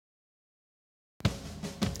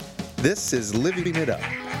This is Living It Up,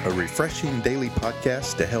 a refreshing daily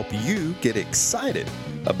podcast to help you get excited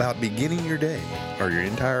about beginning your day or your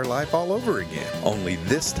entire life all over again. Only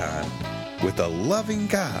this time with a loving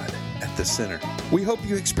God at the center. We hope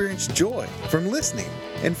you experience joy from listening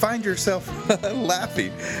and find yourself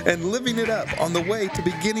laughing and living it up on the way to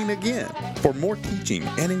beginning again. For more teaching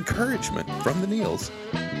and encouragement from the Neals,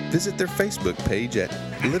 visit their Facebook page at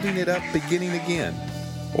Living It Up Beginning Again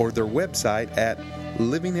or their website at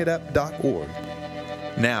livingitup.org.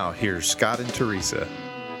 Now, here's Scott and Teresa.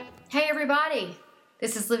 Hey, everybody.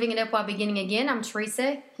 This is Living It Up While Beginning Again. I'm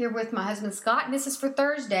Teresa, here with my husband, Scott, and this is for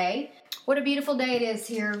Thursday. What a beautiful day it is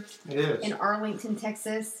here in Arlington,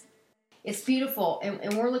 Texas. It's beautiful,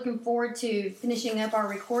 and we're looking forward to finishing up our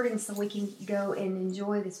recording so we can go and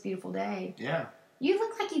enjoy this beautiful day. Yeah. You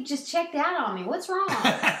look like you just checked out on me. What's wrong?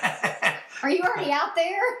 Are you already out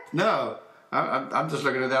there? No. I'm just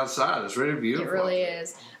looking at the outside. It's really beautiful. It really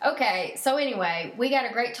is. Okay, so anyway, we got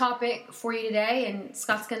a great topic for you today, and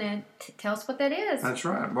Scott's going to tell us what that is. That's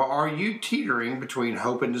right. Well, are you teetering between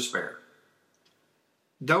hope and despair?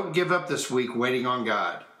 Don't give up this week waiting on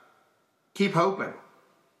God. Keep hoping.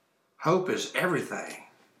 Hope is everything.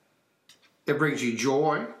 It brings you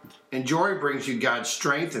joy, and joy brings you God's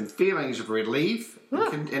strength and feelings of relief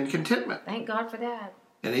and contentment. Thank God for that.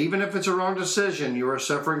 And even if it's a wrong decision you are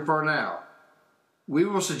suffering for now, we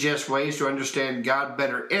will suggest ways to understand God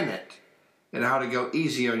better in it and how to go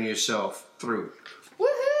easy on yourself through it.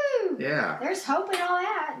 Woohoo! Yeah. There's hope in all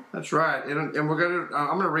that. That's right. And I'm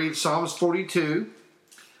going to read Psalms 42.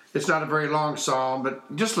 It's not a very long psalm,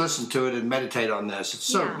 but just listen to it and meditate on this. It's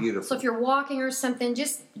so beautiful. So if you're walking or something,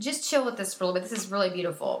 just chill with this for a little bit. This is really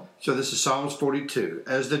beautiful. So this is Psalms 42.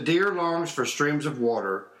 As the deer longs for streams of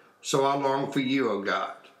water, so I long for you, O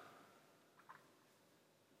God.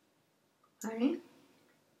 All right.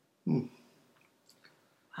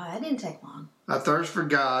 Oh, that didn't take long. I thirst for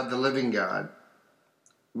God, the living God.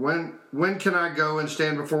 When can I go and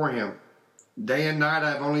stand before him? Day and night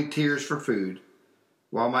I have only tears for food,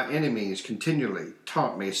 while my enemies continually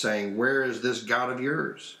taunt me, saying, where is this God of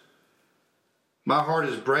yours? My heart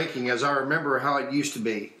is breaking as I remember how it used to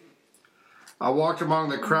be. I walked among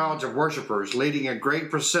the crowds of worshipers, leading a great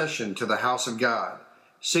procession to the house of God,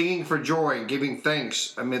 singing for joy and giving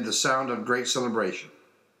thanks amid the sound of great celebration.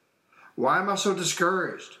 Why am I so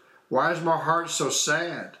discouraged? Why is my heart so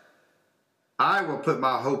sad? I will put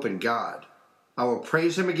my hope in God. I will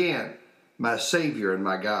praise him again, my Savior and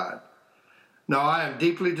my God. Now I am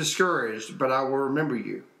deeply discouraged, but I will remember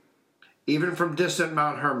you. Even from distant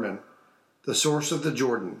Mount Hermon, the source of the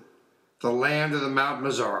Jordan, the land of the Mount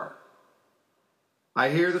Mizar. I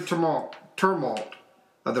hear the tumult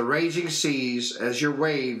of the raging seas as your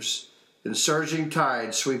waves and surging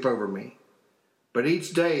tides sweep over me. But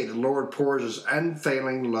each day the Lord pours his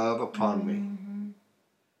unfailing love upon me.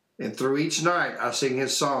 And through each night I sing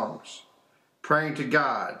his songs, praying to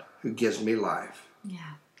God who gives me life.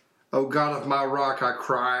 Yeah. O God of my rock, I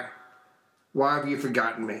cry, why have you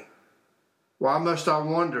forgotten me? Why must I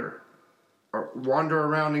wander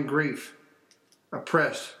around in grief,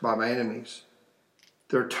 oppressed by my enemies?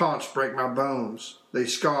 Their taunts break my bones. They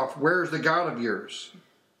scoff, where is the God of yours?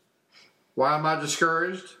 Why am I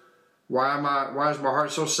discouraged? Why is my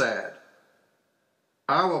heart so sad?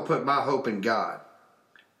 I will put my hope in God.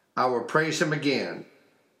 I will praise him again,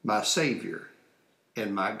 my Savior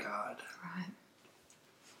and my God. Right.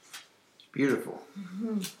 Beautiful.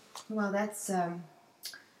 Mm-hmm. Well, that's,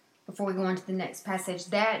 before we go on to the next passage,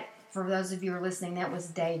 that, for those of you who are listening, that was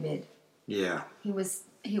David. Yeah. He was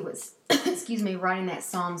excuse me, writing that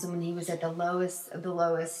Psalms when he was at the lowest of the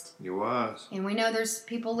lowest. He was. And we know there's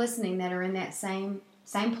people listening that are in that same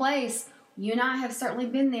place. You and I have certainly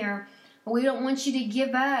been there. But we don't want you to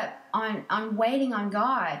give up on waiting on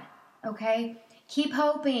God. Okay? Keep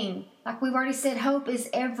hoping. Like we've already said, hope is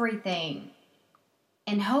everything.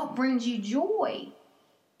 And hope brings you joy.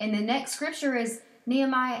 And the next scripture is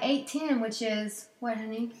Nehemiah 8:10, which is, what,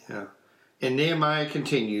 honey? Yeah. And Nehemiah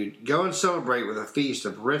continued, go and celebrate with a feast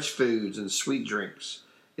of rich foods and sweet drinks,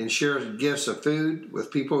 and share gifts of food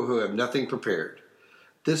with people who have nothing prepared.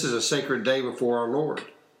 This is a sacred day before our Lord.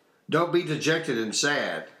 Don't be dejected and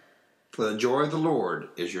sad, for the joy of the Lord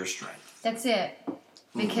is your strength. That's it.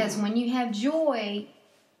 Because when you have joy,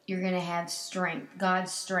 you're going to have strength,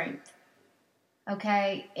 God's strength.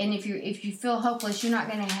 Okay? And if you feel hopeless, you're not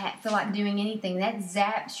going to feel like doing anything. That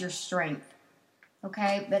zaps your strength.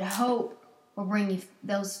 Okay? But hope will bring you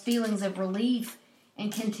those feelings of relief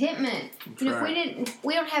and contentment. That's you know, right. if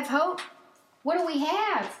we don't have hope, what do we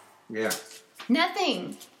have? Yeah.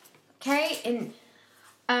 Nothing. Okay? And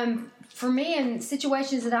for me, in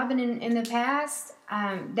situations that I've been in the past,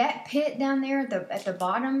 that pit down there at the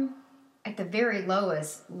bottom, at the very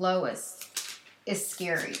lowest, is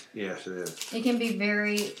scary. Yes, it is. It can be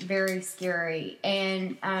very, very scary.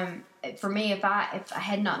 And for me, if I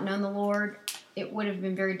had not known the Lord, it would have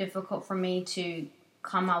been very difficult for me to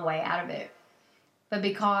climb my way out of it. But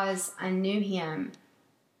because I knew Him,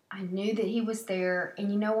 I knew that He was there.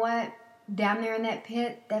 And you know what? Down there in that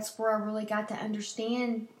pit, that's where I really got to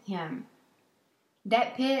understand Him.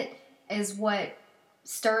 That pit is what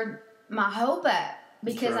stirred my hope up,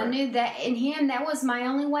 because I knew that in Him, that was my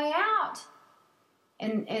only way out.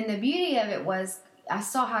 And the beauty of it was, I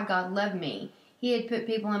saw how God loved me. He had put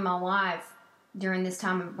people in my life during this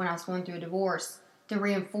time when I was going through a divorce to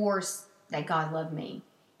reinforce that God loved me.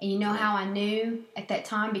 And you know how I knew at that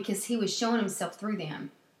time? Because He was showing Himself through them.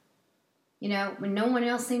 You know, when no one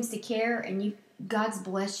else seems to care and God's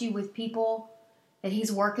blessed you with people that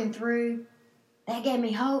He's working through, that gave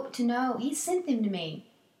me hope to know He sent them to me.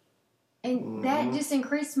 And that just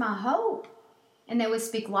increased my hope. And they would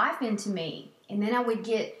speak life into me. And then I would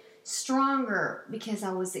get stronger because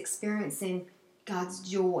I was experiencing God's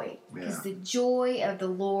joy. Because the joy of the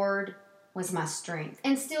Lord was my strength.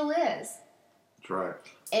 And still is. That's right.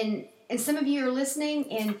 And some of you are listening,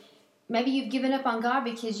 and maybe you've given up on God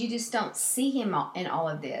because you just don't see Him in all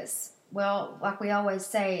of this. Well, like we always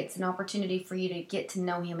say, it's an opportunity for you to get to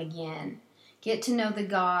know Him again. Get to know the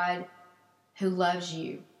God who loves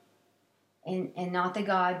you. And not the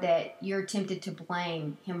God that you're tempted to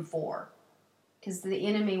blame Him for. Because the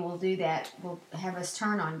enemy will do that, will have us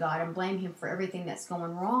turn on God and blame Him for everything that's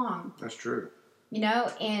going wrong. That's true. You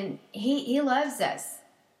know, and He loves us.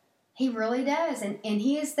 He really does. And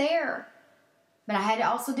He is there. But I had to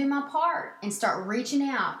also do my part and start reaching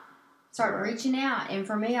out. Reaching out. And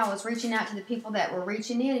for me, I was reaching out to the people that were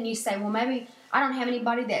reaching in. And you say, well, maybe I don't have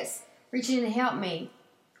anybody that's reaching in to help me.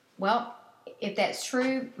 Well, if that's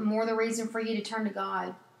true, more the reason for you to turn to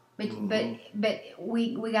God. But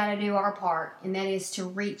we got to do our part, and that is to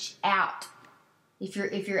reach out. If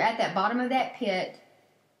you're at that bottom of that pit,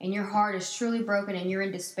 and your heart is truly broken, and you're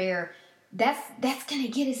in despair, that's going to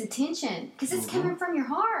get His attention, because it's coming from your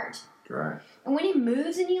heart. Right. And when He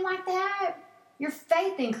moves in you like that, your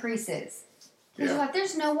faith increases. Because you're like,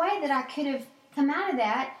 there's no way that I could have come out of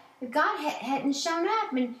that if God hadn't shown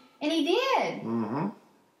up, and He did. Mm-hmm.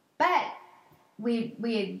 But we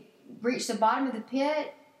had reached the bottom of the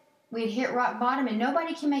pit. We had hit rock bottom, and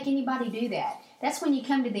nobody can make anybody do that. That's when you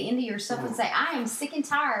come to the end of yourself and say, I am sick and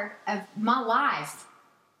tired of my life.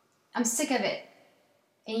 I'm sick of it.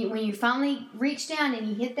 And when you finally reach down and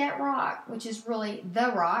you hit that rock, which is really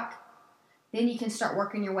the rock, then you can start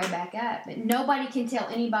working your way back up. But nobody can tell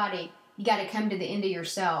anybody you got to come to the end of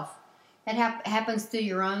yourself. That happens through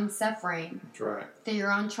your own suffering. That's right. Through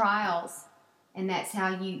your own trials. And that's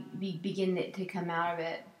how you begin to come out of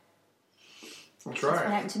it. That's right. That's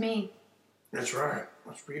what happened to me. That's right.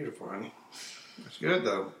 That's beautiful, honey. That's good,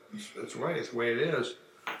 though. That's the way it is.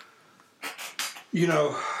 You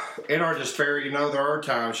know, in our despair, you know, there are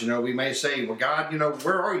times, you know, we may say, well, God, you know,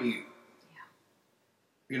 where are you?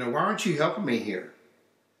 Yeah. You know, why aren't you helping me here?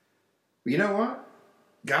 Well, you know what?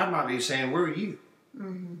 God might be saying, where are you?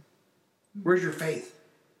 Mm-hmm. Where's your faith?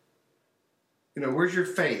 You know, where's your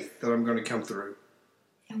faith that I'm going to come through?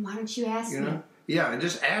 And why don't you ask me? Yeah,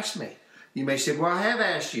 just ask me. You may say, well, I have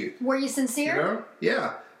asked you. Were you sincere? You know?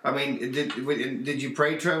 Yeah. I mean, did you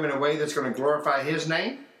pray to Him in a way that's going to glorify His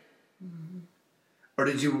name? Mm-hmm. Or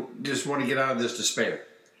did you just want to get out of this despair?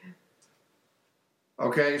 Yeah.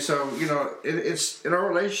 Okay, so, you know, it's in our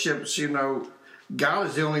relationships, you know, God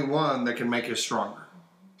is the only one that can make us stronger,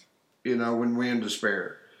 you know, when we're in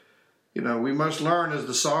despair. You know, we must learn, as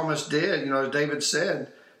the psalmist did, you know, as David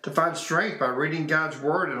said, to find strength by reading God's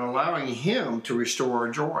word and allowing Him to restore our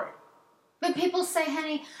joy. But people say,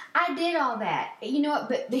 honey, I did all that. You know what?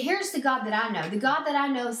 But here's the God that I know. The God that I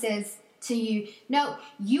know says to you, no,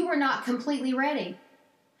 you were not completely ready.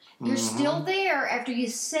 You're still there after you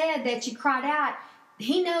said that you cried out.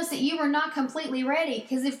 He knows that you were not completely ready.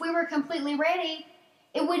 Because if we were completely ready,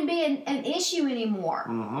 it wouldn't be an issue anymore.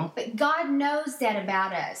 Mm-hmm. But God knows that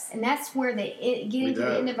about us. And that's where getting to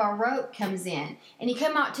the end of our rope comes in. And you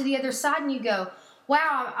come out to the other side and you go,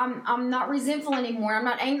 wow, I'm not resentful anymore. I'm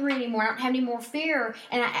not angry anymore. I don't have any more fear.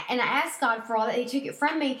 And I asked God for all that. He took it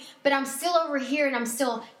from me. But I'm still over here and I'm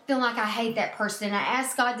still feeling like I hate that person. And I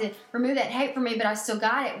asked God to remove that hate from me, but I still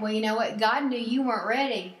got it. Well, you know what? God knew you weren't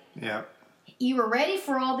ready. Yeah. You were ready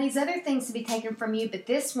for all these other things to be taken from you, but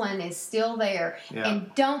this one is still there. Yeah.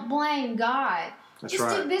 And don't blame God. That's Just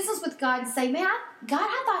right. do business with God and say, man, God,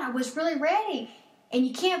 I thought I was really ready. And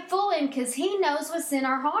you can't fool him because he knows what's in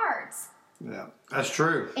our hearts. Yeah, that's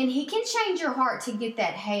true. And he can change your heart to get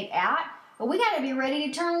that hate out. But we got to be ready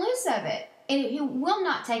to turn loose of it. And he will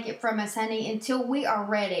not take it from us, honey, until we are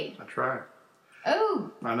ready. That's right.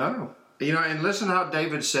 Oh. I know. And listen how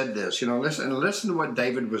David said this. Listen to what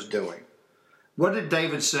David was doing. What did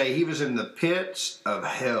David say? He was in the pits of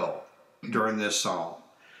hell during this psalm.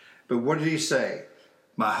 But what did he say?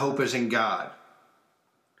 My hope is in God.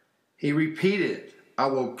 He repeated, I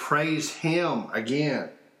will praise him again,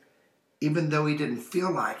 even though he didn't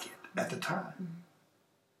feel like it at the time.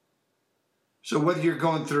 So whether you're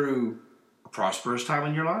going through a prosperous time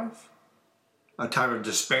in your life, a time of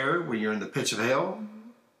despair when you're in the pits of hell,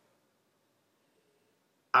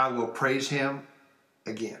 I will praise him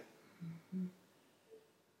again.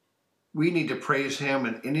 We need to praise him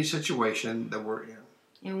in any situation that we're in.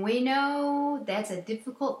 And we know that's a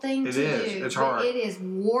difficult thing to do. It is. It's hard. It is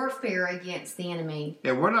warfare against the enemy.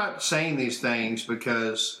 And we're not saying these things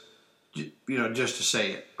because, just to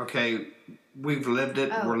say it. Okay, we've lived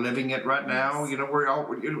it. Oh. We're living it right now. Yes. We're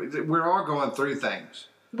all going through things.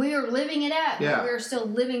 We are living it up. Yeah. But we're still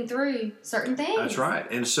living through certain things. That's right.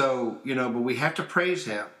 And so, but we have to praise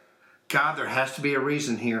him. God, there has to be a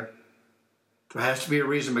reason here. There has to be a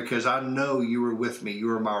reason because I know you are with me. You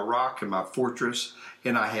are my rock and my fortress,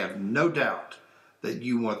 and I have no doubt that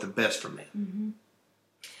you want the best for me. Mm-hmm.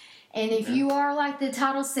 And if you are, like the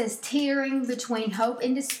title says, teetering between hope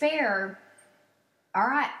and despair, all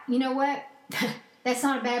right, you know what? That's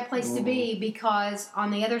not a bad place to be, because on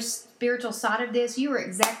the other spiritual side of this, you are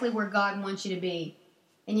exactly where God wants you to be.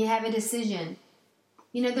 And you have a decision.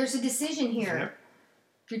 There's a decision here. Yep.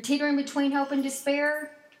 If you're teetering between hope and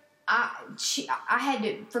despair, I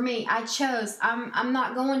chose, I'm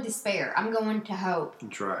not going despair. I'm going to hope.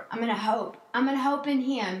 That's right. I'm going to hope. I'm going to hope in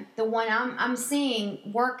him, the one I'm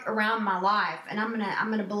seeing work around my life. And I'm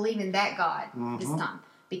going to believe in that God this time,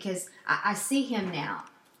 because I see him now.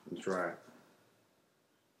 That's right.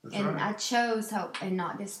 I chose hope and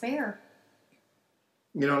not despair.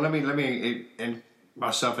 Let me, and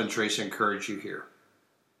myself and Tracy encourage you here.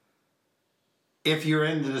 If you're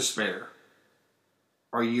in the despair,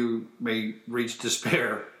 or you may reach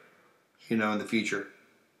despair, in the future,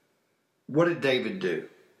 what did David do?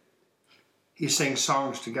 He sang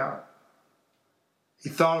songs to God. He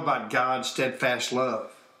thought about God's steadfast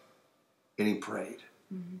love, and he prayed.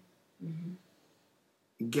 Mm-hmm. Mm-hmm.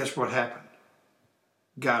 And guess what happened?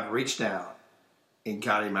 God reached down and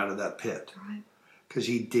got him out of that pit. Right. Because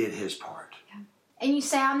he did his part. Yeah. And you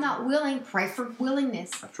say, I'm not willing. Pray for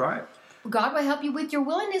willingness. That's right. God will help you with your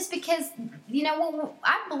willingness, because,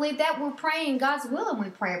 I believe that we're praying God's will when we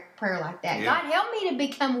pray a prayer like that. Yeah. God, help me to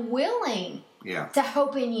become willing to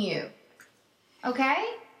hope in you. Okay?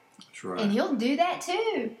 That's right. And he'll do that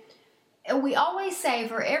too. And we always say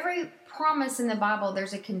for every promise in the Bible,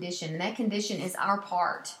 there's a condition. And that condition is our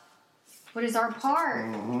part. What is our part?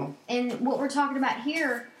 Mm-hmm. And what we're talking about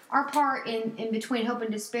here, our part in between hope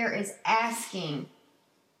and despair is asking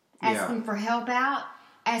for help out,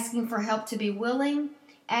 asking for help to be willing,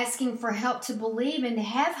 asking for help to believe and to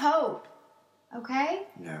have hope. Okay?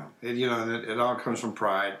 Yeah. It all comes from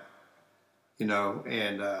pride,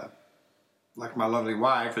 and like my lovely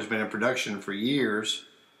wife has been in production for years,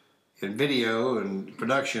 in video and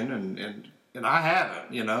production, and I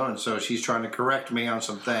haven't, and so she's trying to correct me on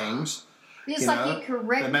some things. Just like you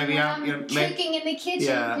correct me when I'm cooking in the kitchen.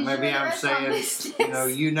 Yeah, maybe I'm saying,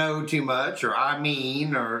 business. you know too much, or I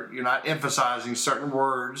mean, or you're not emphasizing certain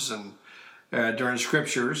words and during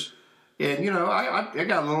scriptures. And, I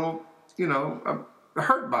got a little, I'm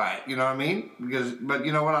hurt by it, you know what I mean? But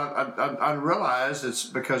you know what, I realize it's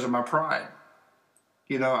because of my pride.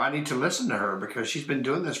 I need to listen to her because she's been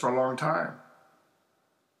doing this for a long time.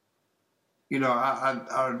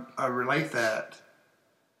 I relate that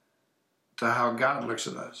to how God looks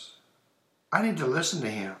at us. I need to listen to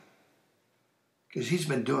him because he's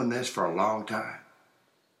been doing this for a long time.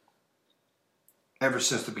 Ever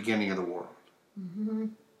since the beginning of the world. Mm-hmm.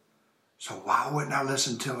 So why wouldn't I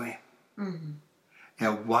listen to him? Mm-hmm.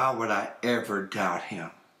 And why would I ever doubt him?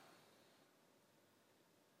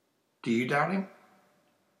 Do you doubt him?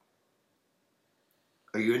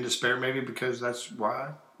 Are you in despair maybe because that's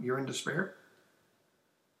why you're in despair?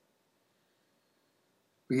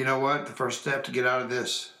 Well, you know what? The first step to get out of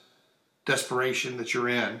this desperation that you're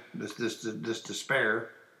in, this despair,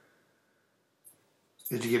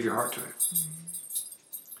 is to give your heart to it. Mm-hmm.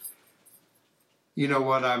 You know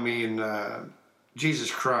what I mean? Jesus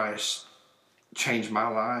Christ changed my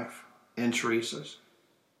life and Teresa's.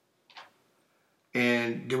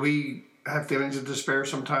 And do we have feelings of despair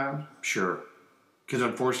sometimes? Sure. Because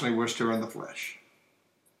unfortunately we're still in the flesh.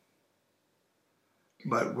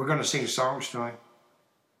 But we're going to sing songs to him.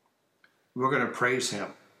 We're going to praise him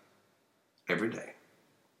every day.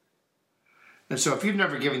 And so if you've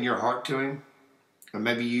never given your heart to him, or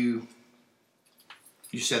maybe you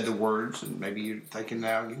said the words, and maybe you're thinking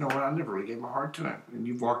now, you know what, I never really gave my heart to him, and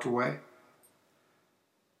you've walked away.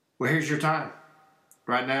 Well, here's your time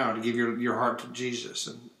right now to give your heart to Jesus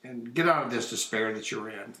and get out of this despair that you're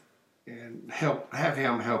in and have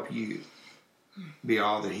him help you be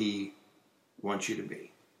all that he wants you to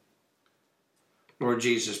be. Lord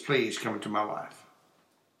Jesus, please come into my life.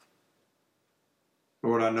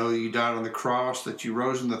 Lord, I know you died on the cross, that you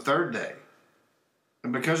rose on the third day.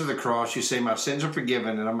 And because of the cross, you say my sins are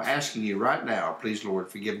forgiven, and I'm asking you right now, please, Lord,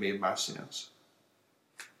 forgive me of my sins.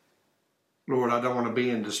 Lord, I don't want to be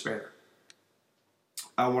in despair.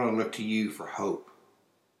 I want to look to you for hope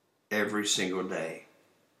every single day.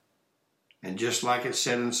 And just like it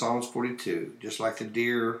said in Psalms 42, just like the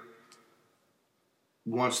deer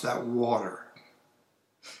wants that water,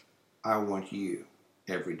 I want you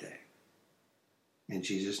every day. In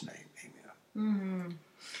Jesus' name, amen.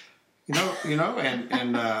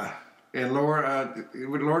 And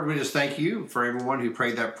Lord, we just thank you for everyone who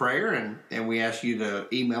prayed that prayer, and we ask you to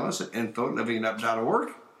email us at info@livingitup.org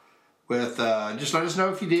with just let us know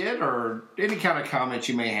if you did or any kind of comments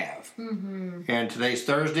you may have. Mm-hmm. And today's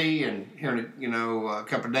Thursday, and here in a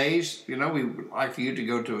couple of days, we would like for you to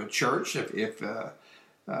go to a church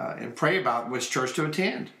and pray about which church to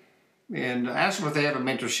attend, and ask them if they have a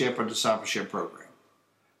mentorship or discipleship program.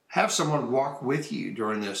 Have someone walk with you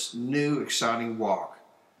during this new, exciting walk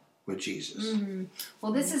with Jesus. Mm-hmm.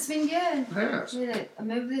 Well, this has been good. Yes. I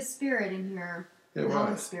moved this Spirit in here. The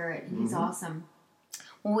Holy Spirit. He's awesome.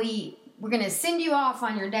 Well, we're going to send you off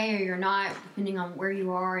on your day or you're not, depending on where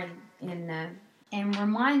you are, and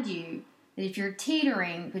remind you that if you're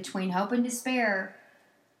teetering between hope and despair,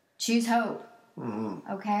 choose hope.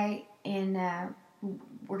 Mm-hmm. Okay? And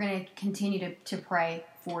we're going to continue to pray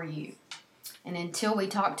for you. And until we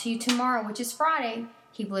talk to you tomorrow, which is Friday,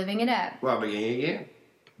 keep living it up. Well, beginning again.